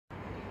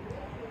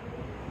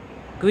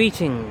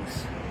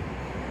Greetings.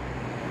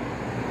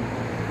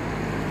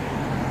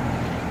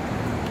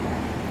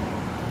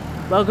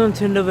 Welcome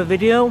to another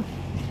video,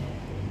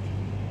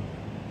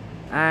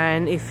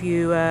 and if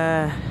you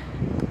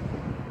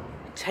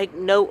take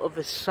note of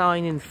the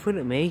sign in front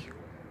of me,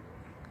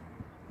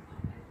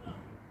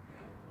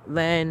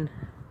 then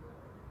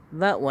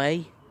that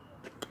way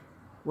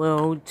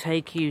will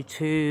take you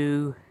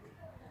to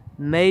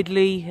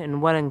Madeley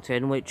and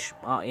Wellington, which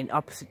are in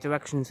opposite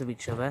directions of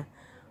each other,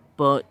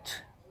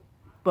 but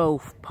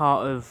both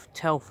part of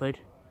Telford,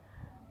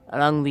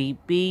 along the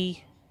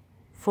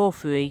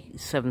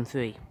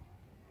B4373.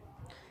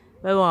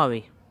 Where are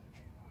we?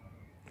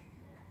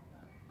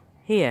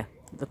 Here,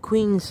 the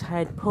Queen's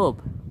Head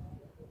pub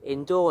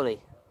in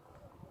Dawley.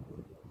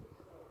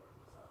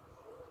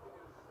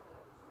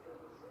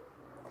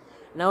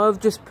 Now I've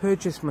just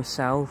purchased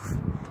myself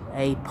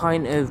a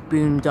pint of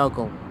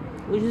boondoggle,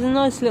 which is a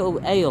nice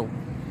little ale.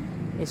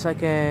 It's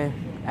like a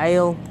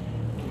ale,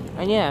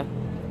 and yeah,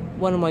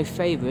 one of my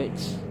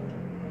favourites.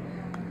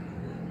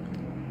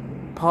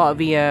 Part of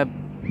the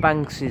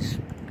Banks's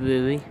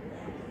brewery.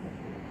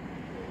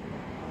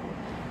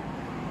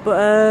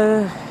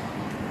 But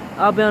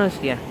I'll be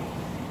honest with you,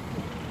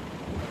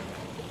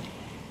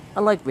 I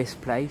like this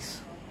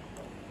place.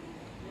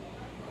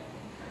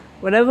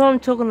 Whenever I'm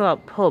talking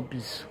about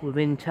pubs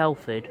within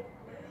Telford,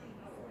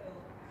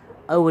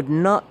 I would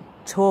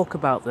not talk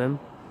about them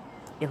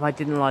if I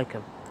didn't like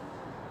them.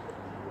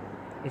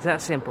 It's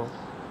that simple.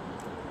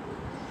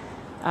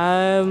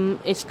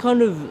 It's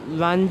kind of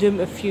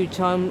random a few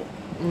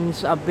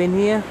times I've been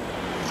here.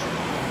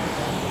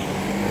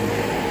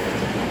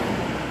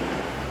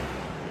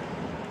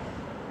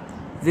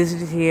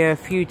 Visited here a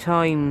few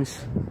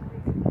times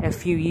a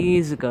few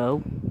years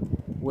ago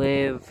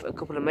with a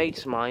couple of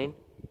mates of mine,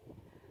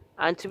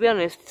 and to be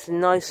honest, it's a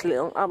nice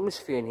little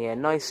atmosphere in here.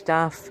 Nice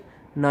staff,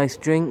 nice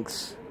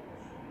drinks,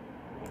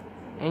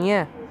 and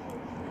yeah,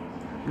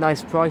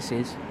 nice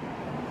prices.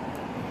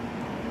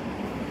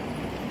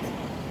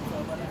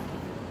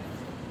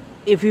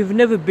 If you've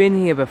never been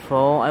here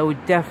before, I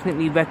would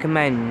definitely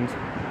recommend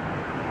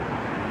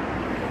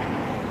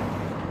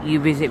you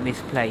visit this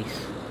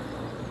place.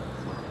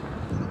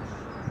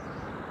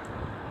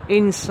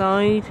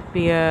 Inside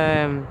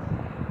the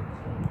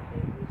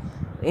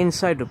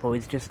pub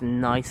is just a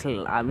nice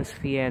little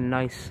atmosphere,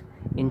 nice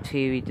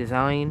interior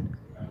design.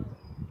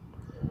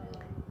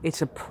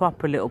 It's a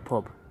proper little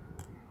pub.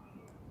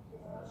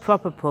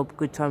 Proper pub,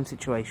 good time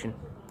situation.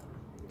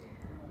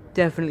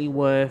 Definitely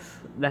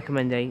worth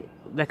recommending.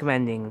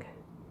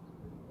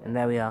 And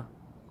there we are.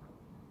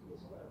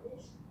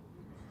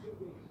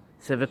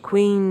 So the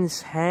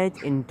Queen's Head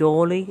in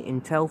Dawley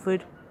in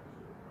Telford.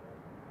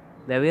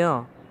 There we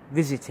are.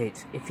 Visit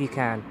it if you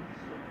can.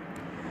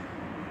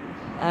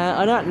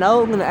 On that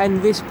note, I'm going to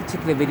end this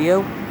particular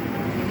video.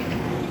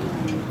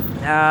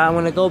 I'm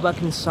going to go back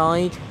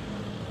inside,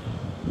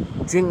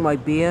 drink my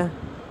beer,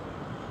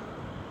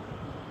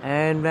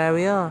 and there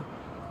we are.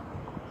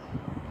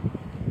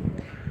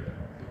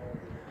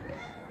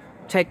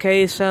 Take care of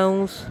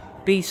yourselves,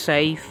 be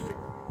safe,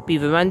 be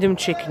the random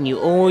chicken you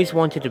always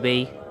wanted to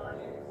be,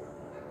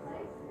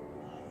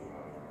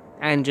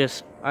 and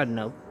just, I don't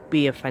know,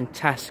 be a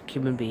fantastic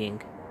human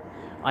being.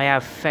 I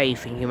have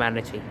faith in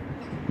humanity.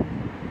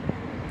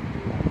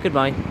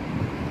 Goodbye.